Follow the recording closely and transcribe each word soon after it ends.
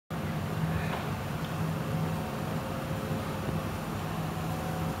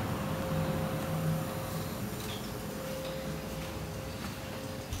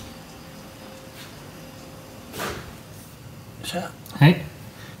Tja. Hej.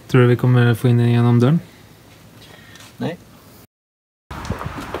 Tror du vi kommer få in den genom dörren? Nej.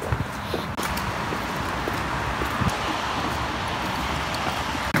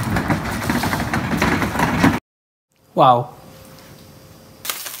 Wow.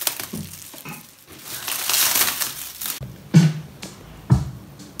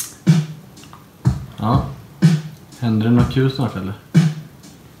 Ja. Händer det något kul snart eller?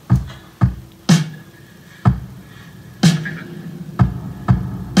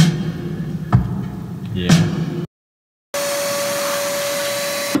 Yeah.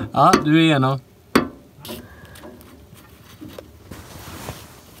 Ja, du är igenom.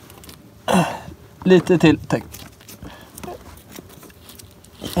 Lite till, tack.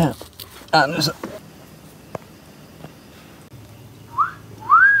 Ja, nu så.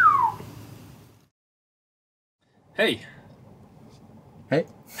 Hej. Hej.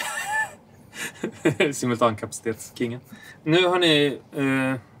 Simultankapacitets-kingen. Nu har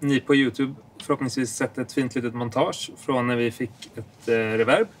ni på YouTube förhoppningsvis sett ett fint litet montage från när vi fick ett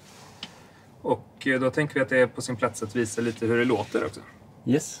reverb. Och då tänker vi att det är på sin plats att visa lite hur det låter också.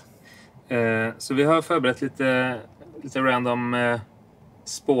 Yes. Så vi har förberett lite random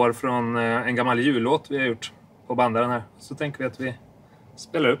spår från en gammal jullåt vi har gjort på bandaren här. Så tänker vi att vi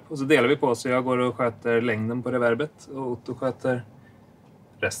spelar upp och så delar vi på, så jag går och sköter längden på reverbet och Otto sköter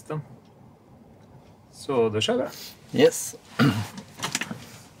resten. Så då kör vi. Yes.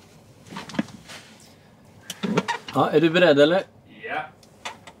 Ja, är du beredd eller? Ja.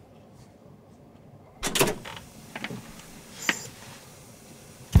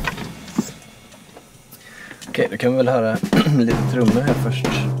 Okej, då kan vi väl höra lite trummor här först.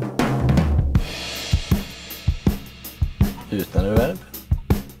 Utan reverb.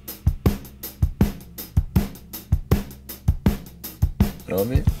 Då har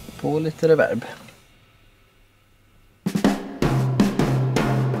vi på lite reverb.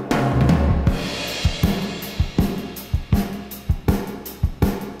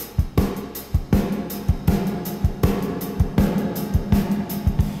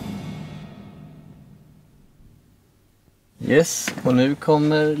 Yes, och nu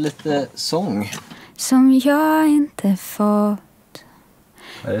kommer lite sång. Som jag inte fått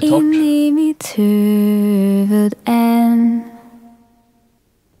Är det in torrt? i mitt huvud än.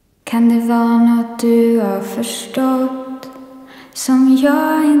 Kan det vara något du har förstått som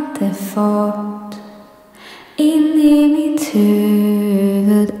jag inte fått in i mitt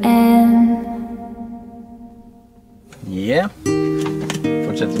huvud än? Yeah.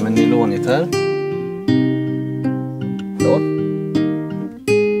 Fortsätter med nylongitarr. Då.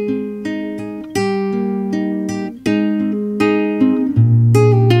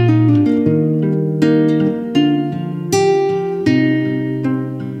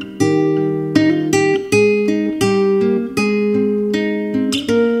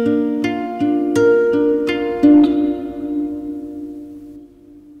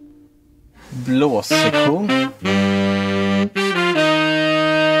 Blåssektion.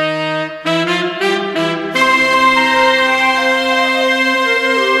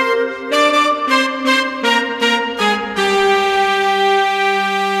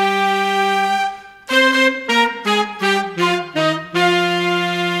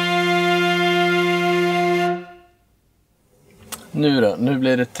 Nu då, nu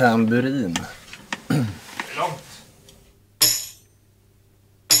blir det tamburin. Långt.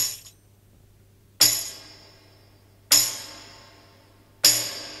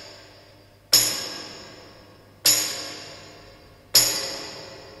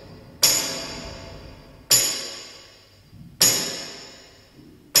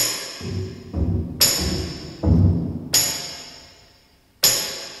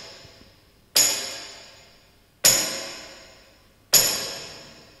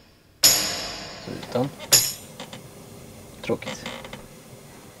 Utan. Tråkigt.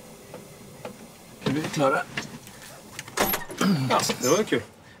 Är vi klara? Ja, det var kul.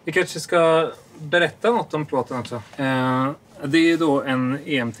 Vi kanske ska berätta något om plåten också. Det är då en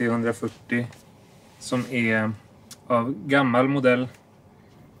EMT 140 som är av gammal modell.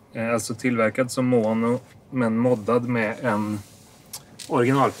 Alltså tillverkad som mono men moddad med en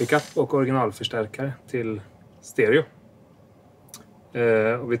originalpickup och originalförstärkare till stereo.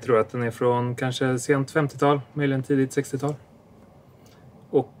 Och vi tror att den är från kanske sent 50-tal, möjligen tidigt 60-tal.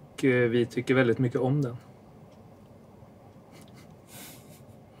 Och vi tycker väldigt mycket om den.